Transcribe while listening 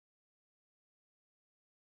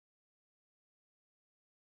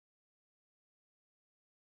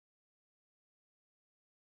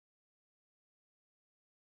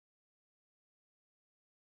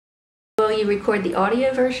you record the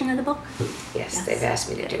audio version of the book? Yes, they've asked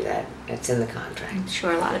me to do that. It's in the contract. I'm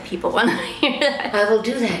sure a lot of people want to hear that. I will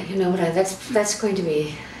do that. You know what? That's going to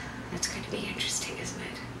be interesting, isn't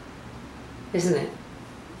it? Isn't it?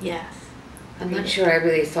 Yes. I'm not sure I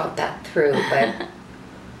really thought that through, but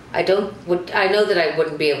I know that I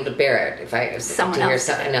wouldn't be able to bear it if I was Someone to hear else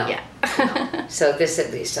something. did it, No. yeah. No. So this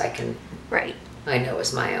at least I can. Right. I know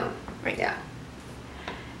is my own. Right. Yeah.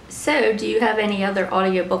 So, do you have any other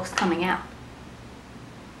audiobooks coming out?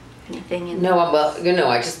 Anything in? No, well, you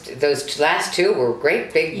know, those last two were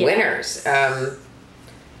great big winners.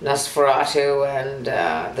 Nosferatu and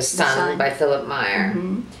The Sun by Philip Meyer.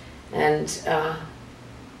 Mm-hmm. And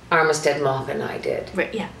Armistead Monk and I did.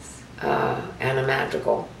 Right, yes. Anna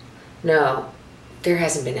Madrigal. No, there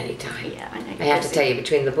hasn't been any time. Yeah, I know. I have to tell you,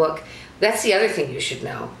 between the book. That's the other thing you should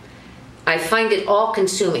know. I find it all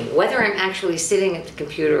consuming, whether I'm actually sitting at the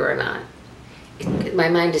computer or not. My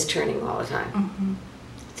mind is turning all the time. Mm-hmm.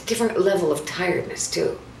 It's a different level of tiredness,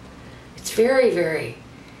 too. It's very, very,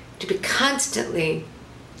 to be constantly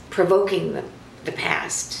provoking the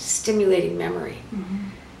past, stimulating memory,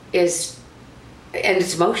 is, and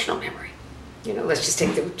it's emotional memory. You know, let's just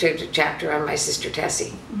take the chapter on my sister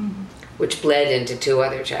Tessie, which bled into 2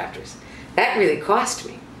 other chapters. That really cost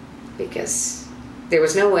me, because there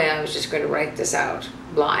was no way I was just going to write this out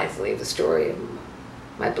blithely, the story of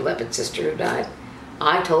my beloved sister who died.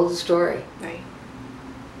 I told the story. Right.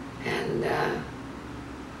 And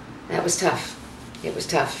that was tough. It was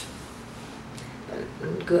tough.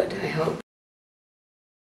 But good, I hope.